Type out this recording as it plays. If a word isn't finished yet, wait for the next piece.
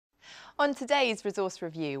On today's resource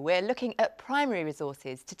review, we're looking at primary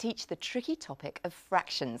resources to teach the tricky topic of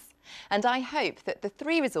fractions. And I hope that the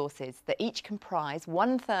three resources that each comprise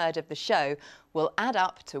 1/3 of the show will add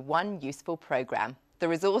up to one useful programme. The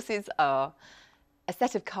resources are a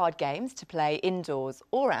set of card games to play indoors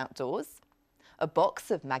or outdoors, a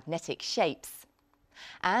box of magnetic shapes,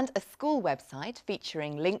 and a school website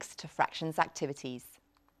featuring links to fractions activities.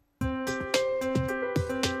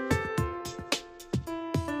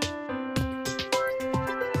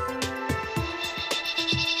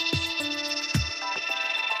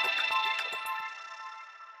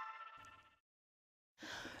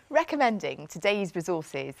 Recommending today's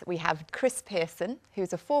resources, we have Chris Pearson,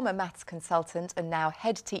 who's a former maths consultant and now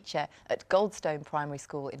head teacher at Goldstone Primary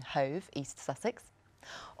School in Hove, East Sussex.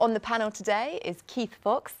 On the panel today is Keith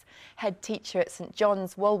Fox, head teacher at St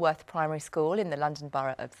John's Walworth Primary School in the London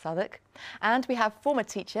Borough of Southwark. And we have former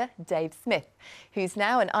teacher Dave Smith, who's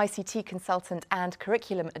now an ICT consultant and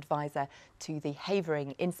curriculum advisor to the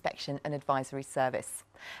Havering Inspection and Advisory Service.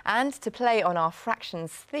 And to play on our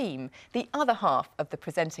fractions theme, the other half of the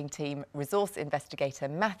presenting team, resource investigator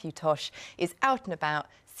Matthew Tosh, is out and about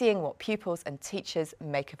seeing what pupils and teachers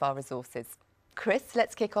make of our resources. Chris,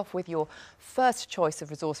 let's kick off with your first choice of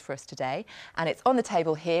resource for us today, and it's on the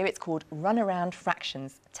table here. It's called Runaround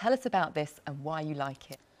Fractions. Tell us about this and why you like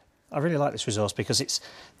it. I really like this resource because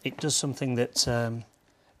it does something that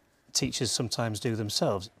teachers sometimes do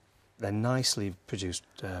themselves. They're nicely produced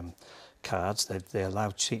cards. They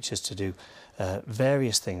allow teachers to do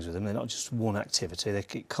various things with them. They're not just one activity.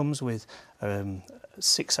 It comes with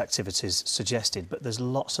 6 activities suggested, but there's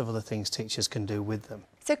lots of other things teachers can do with them.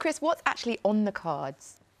 So Chris, what's actually on the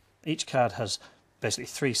cards? Each card has basically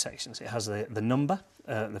 3 sections. It has the number,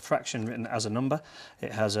 the fraction written as a number.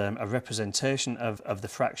 It has a representation of the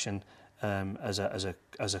fraction as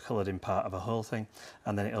a coloured in part of a whole thing,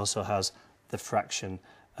 and then it also has the fraction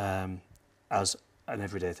as an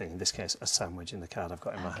everyday thing, in this case a sandwich in the card I've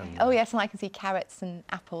got in my hand. Oh yes, and I can see carrots and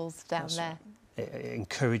apples down there. It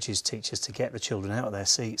encourages teachers to get the children out of their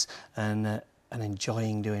seats and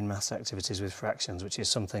enjoying doing maths activities with fractions, which is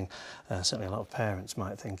something certainly a lot of parents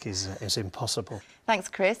might think is impossible. Thanks,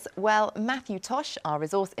 Chris. Well, Matthew Tosh, our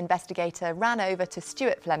resource investigator, ran over to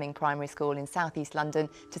Stuart Fleming Primary School in South East London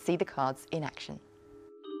to see the cards in action.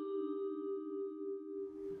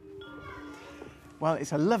 Well,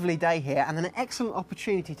 it's a lovely day here and an excellent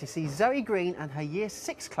opportunity to see Zoe Green and her Year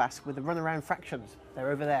 6 class with the runaround fractions.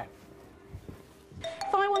 They're over there.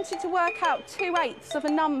 If I wanted to work out 2/8 of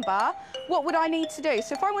a number, what would I need to do?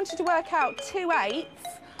 So if I wanted to work out 2/8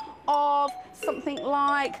 of something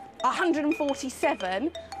like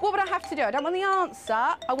 147, what would I have to do? I don't want the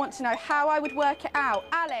answer, I want to know how I would work it out.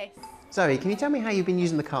 Alice? Zoe, can you tell me how you've been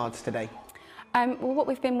using the cards today? Well, what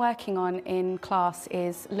we've been working on in class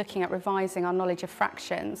is looking at revising our knowledge of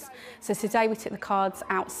fractions. So today we took the cards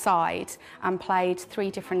outside and played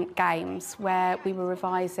 3 different games where we were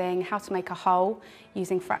revising how to make a whole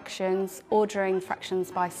using fractions, ordering fractions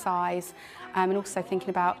by size, and also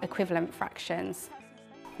thinking about equivalent fractions.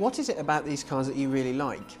 What is it about these cards that you really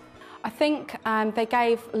like? I think they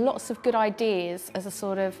gave lots of good ideas as a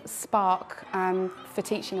sort of spark for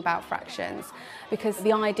teaching about fractions, because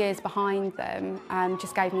the ideas behind them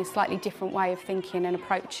just gave me a slightly different way of thinking and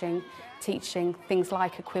approaching teaching things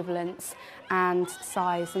like equivalence and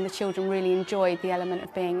size, and the children really enjoyed the element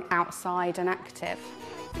of being outside and active.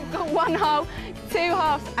 We've got 1 whole, 2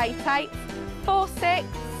 halves, 8/8, 4 6,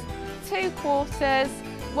 2 quarters,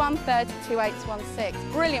 1/3, 2/8, 1 6.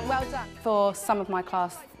 Brilliant, well done. For some of my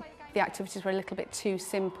class, the activities were a little bit too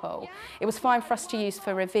simple. It was fine for us to use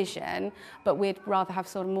for revision, but we'd rather have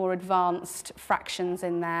sort of more advanced fractions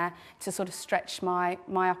in there to sort of stretch my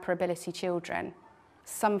upper ability children.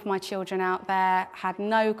 Some of my children out there had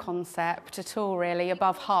no concept at all really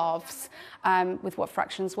above halves with what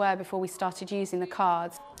fractions were before we started using the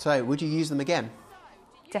cards. So, would you use them again?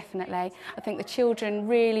 Definitely. I think the children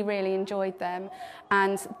really enjoyed them,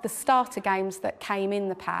 and the starter games that came in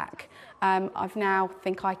the pack, I've now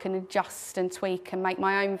think I can adjust and tweak and make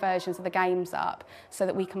my own versions of the games up so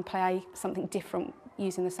that we can play something different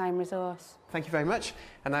using the same resource. Thank you very much,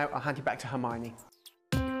 and now I'll hand you back to Hermione.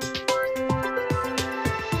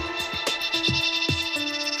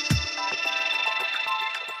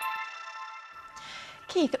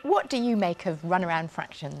 Keith, what do you make of runaround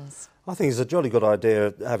fractions? I think it's a jolly good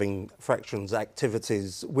idea having fractions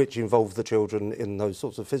activities which involve the children in those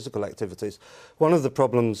sorts of physical activities. One of the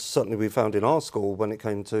problems certainly we found in our school when it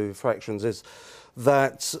came to fractions is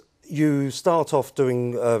that you start off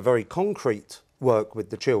doing very concrete work with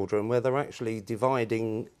the children where they're actually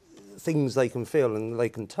dividing things they can feel and they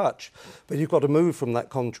can touch, but you've got to move from that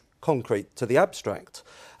concrete to the abstract.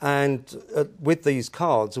 And with these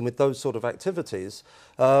cards and with those sort of activities,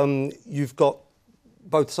 you've got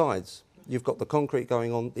both sides. You've got the concrete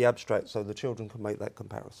going on, the abstract, so the children can make that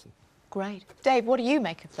comparison. Great. Dave, what do you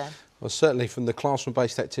make of them? Well, certainly from the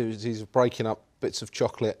classroom-based activities of breaking up bits of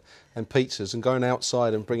chocolate and pizzas and going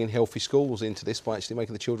outside and bringing healthy schools into this by actually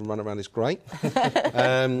making the children run around is great.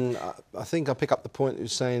 I think I pick up the point you were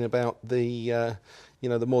saying about the,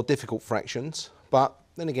 the more difficult fractions, but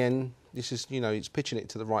then again, this is, it's pitching it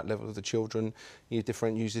to the right level of the children. You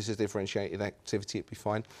use this as a differentiated activity, it'd be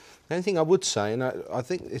fine. The only thing I would say, and I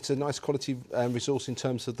think it's a nice quality resource in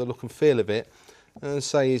terms of the look and feel of it,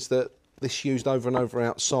 say is that this used over and over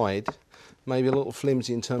outside, maybe a little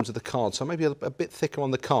flimsy in terms of the card, so maybe a bit thicker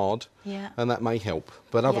on the card, and that may help.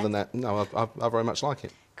 But other than that, no, I very much like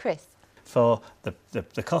it. Chris? For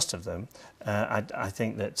the cost of them, I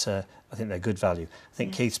think they're good value. I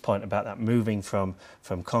think Keith's point about that moving from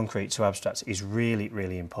concrete to abstract is really,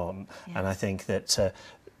 really important, and I think that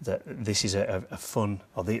this is a fun,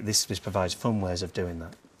 or this provides fun ways of doing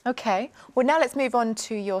that. OK, well now let's move on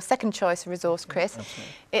to your second choice resource, Chris.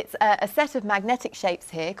 Absolutely. It's a set of magnetic shapes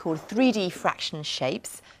here called 3D fraction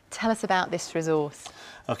shapes. Tell us about this resource.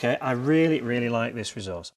 OK, I really, really like this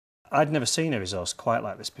resource. I'd never seen a resource quite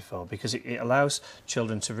like this before because it allows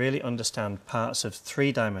children to really understand parts of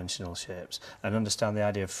three-dimensional shapes and understand the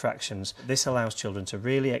idea of fractions. This allows children to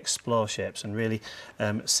really explore shapes and really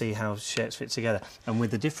see how shapes fit together. And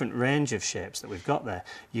with the different range of shapes that we've got there,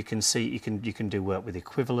 you can see you can do work with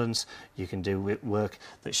equivalence. You can do work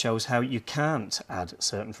that shows how you can't add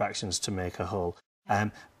certain fractions to make a whole.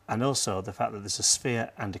 And also the fact that there's a sphere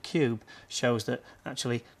and a cube shows that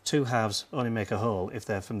actually two halves only make a whole if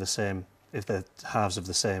they're halves of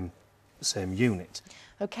the same unit.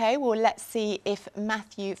 OK, well let's see if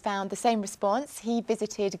Matthew found the same response. He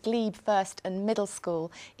visited Glebe First and Middle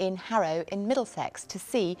School in Harrow in Middlesex to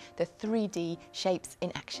see the 3D shapes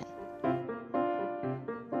in action.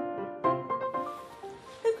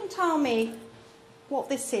 Who can tell me what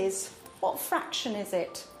this is? What fraction is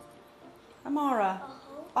it? Amara?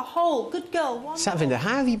 A whole. Good girl. Satvinder,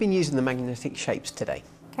 how have you been using the magnetic shapes today?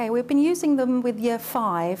 OK, we've been using them with Year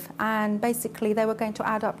 5, and basically they were going to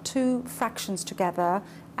add up two fractions together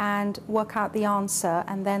and work out the answer,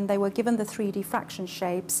 and then they were given the 3D fraction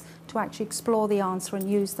shapes to actually explore the answer and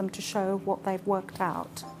use them to show what they've worked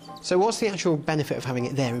out. So what's the actual benefit of having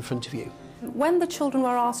it there in front of you? When the children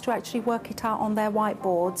were asked to actually work it out on their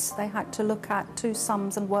whiteboards, they had to look at two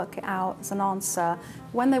sums and work it out as an answer.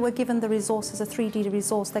 When they were given the resource as a 3D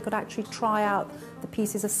resource, they could actually try out the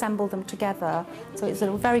pieces, assemble them together. So it's a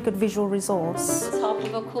very good visual resource. It's half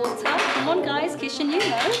of a quarter. Come on, guys, Kishan, you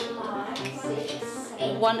know.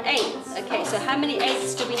 1/8. OK, so how many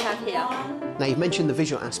eighths do we have here? Now, you've mentioned the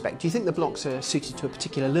visual aspect. Do you think the blocks are suited to a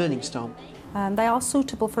particular learning style? They are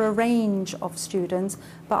suitable for a range of students,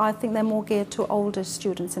 but I think they're more geared to older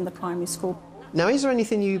students in the primary school. Now, is there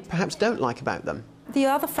anything you perhaps don't like about them? The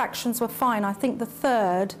other fractions were fine. I think the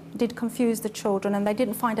third did confuse the children and they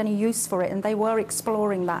didn't find any use for it, and they were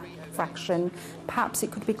exploring that fraction. Perhaps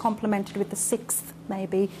it could be complemented with the sixth,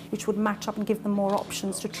 maybe, which would match up and give them more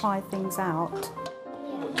options to try things out.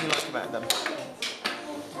 What do you like about them?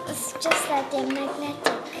 It's just that they're magnetic.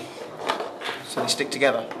 So they stick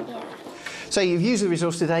together? Yeah. So you've used the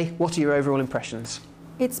resource today. What are your overall impressions?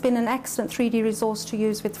 It's been an excellent 3D resource to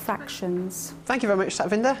use with fractions. Thank you very much,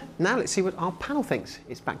 Satvinder. Now let's see what our panel thinks.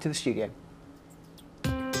 It's back to the studio.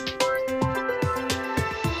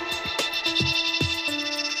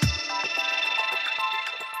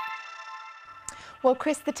 Well,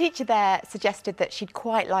 Chris, the teacher there suggested that she'd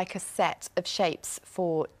quite like a set of shapes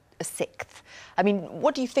for a sixth. I mean,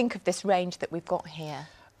 what do you think of this range that we've got here?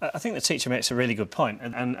 I think the teacher makes a really good point,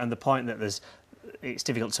 and the point that it's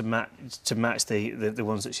difficult to match the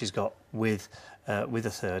ones that she's got with a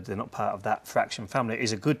third. They're not part of that fraction family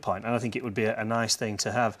is a good point, and I think it would be a nice thing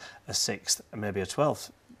to have a sixth and maybe a 12th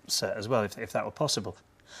set as well, if that were possible.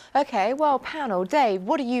 OK, well, panel, Dave,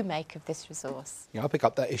 what do you make of this resource? Yeah, I pick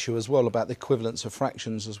up that issue as well about the equivalence of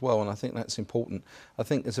fractions as well, and I think that's important. I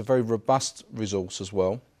think it's a very robust resource as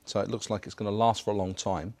well, so it looks like it's going to last for a long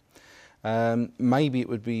time. Maybe it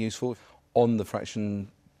would be useful on the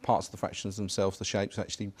parts of the fractions themselves, the shapes,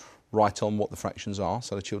 actually write on what the fractions are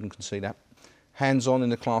so the children can see that. Hands-on in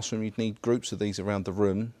the classroom, you'd need groups of these around the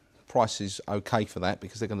room. Price is OK for that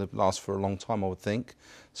because they're going to last for a long time, I would think.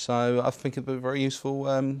 So I think it would be a very useful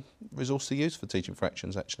resource to use for teaching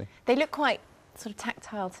fractions, actually. They look quite sort of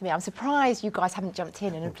tactile to me. I'm surprised you guys haven't jumped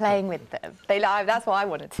in and are playing with them. That's what I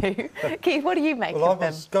want to do. Keith, what do you make of them? Well, I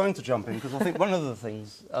was going to jump in because I think one of the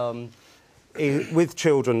things with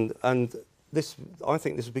children, and I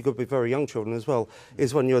think this would be good with very young children as well,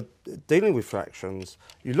 is when you're dealing with fractions,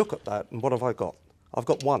 you look at that and what have I got? I've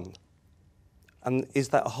got 1. And is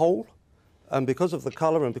that a whole? And because of the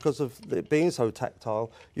colour and because of it being so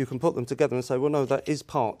tactile, you can put them together and say, well, no, that is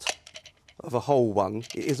part of a whole one.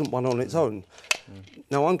 It isn't one on its own.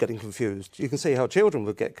 Now I'm getting confused. You can see how children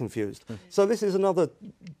would get confused. So this is another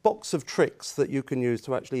box of tricks that you can use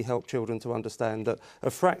to actually help children to understand that a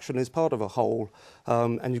fraction is part of a whole,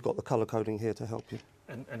 and you've got the colour coding here to help you.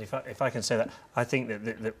 And if I can say that, I think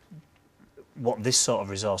that what this sort of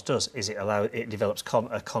resource does is it develops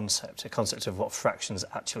a concept of what fractions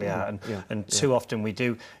actually are, and too often we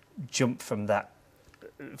do jump from that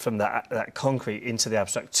concrete into the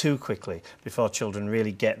abstract too quickly before children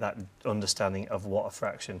really get that understanding of what a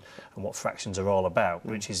fraction and what fractions are all about,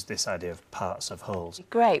 which is this idea of parts of wholes.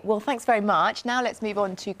 Great. Well, thanks very much. Now let's move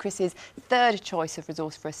on to Chris's third choice of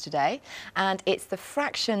resource for us today, and it's the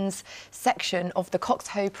fractions section of the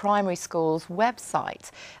Hove Primary School's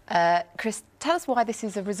website. Chris, tell us why this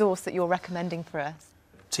is a resource that you're recommending for us.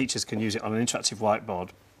 Teachers can use it on an interactive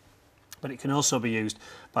whiteboard, but it can also be used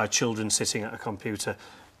by children sitting at a computer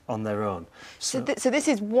on their own. So this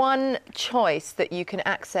is one choice that you can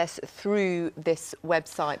access through this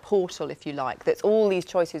website portal, if you like, that's all these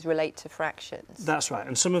choices relate to fractions. That's right,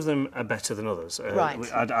 and some of them are better than others. Right.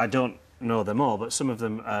 I don't know them all, but some of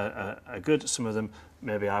them are good, some of them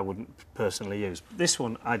maybe I wouldn't personally use. This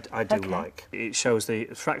one I do like. It shows the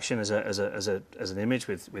fraction as an image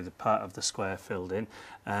with a part of the square filled in,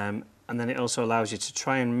 and then it also allows you to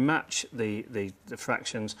try and match the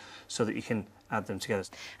fractions so that you can add them together.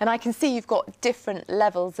 And I can see you've got different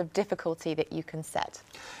levels of difficulty that you can set.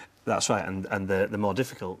 That's right, and the more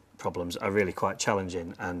difficult problems are really quite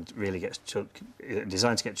challenging and really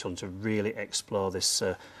designed to get children to really explore this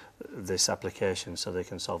application so they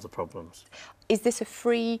can solve the problems. Is this a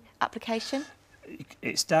free application?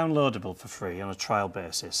 It's downloadable for free on a trial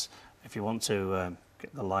basis. If you want to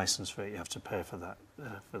get the licence for it, you have to pay for that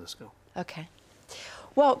for the school. OK.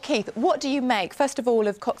 Well, Keith, what do you make, first of all,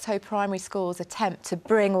 of Hove Primary School's attempt to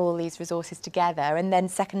bring all these resources together, and then,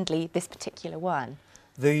 secondly, this particular one?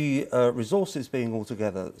 The resources being all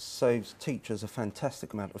together saves teachers a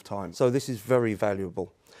fantastic amount of time, so this is very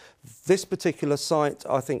valuable. This particular site,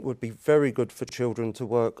 I think, would be very good for children to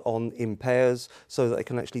work on in pairs so that they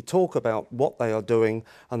can actually talk about what they are doing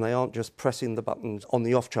and they aren't just pressing the buttons on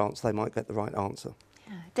the off chance they might get the right answer.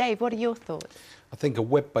 Yeah. Dave, what are your thoughts? I think a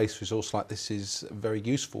web-based resource like this is very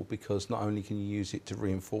useful because not only can you use it to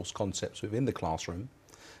reinforce concepts within the classroom,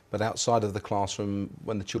 but outside of the classroom,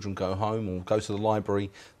 when the children go home or go to the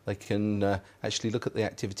library, they can actually look at the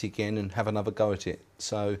activity again and have another go at it.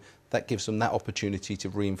 So that gives them that opportunity to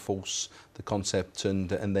reinforce the concept and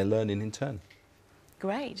their learning in turn.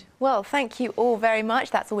 Great. Well, thank you all very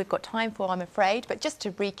much. That's all we've got time for, I'm afraid. But just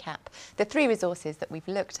to recap, the three resources that we've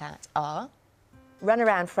looked at are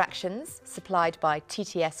Runaround Fractions, supplied by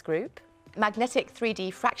TTS Group, Magnetic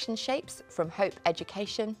 3D Fraction Shapes from Hope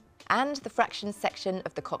Education, and the Fractions section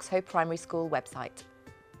of the Hove Primary School website.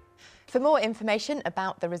 For more information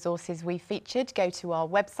about the resources we featured, go to our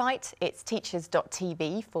website. It's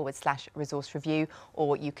teachers.tv/resource review,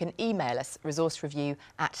 or you can email us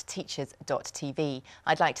resourcereview@teachers.tv.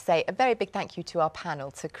 I'd like to say a very big thank you to our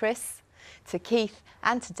panel, to Chris, to Keith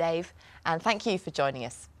and to Dave, and thank you for joining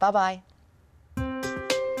us. Bye-bye.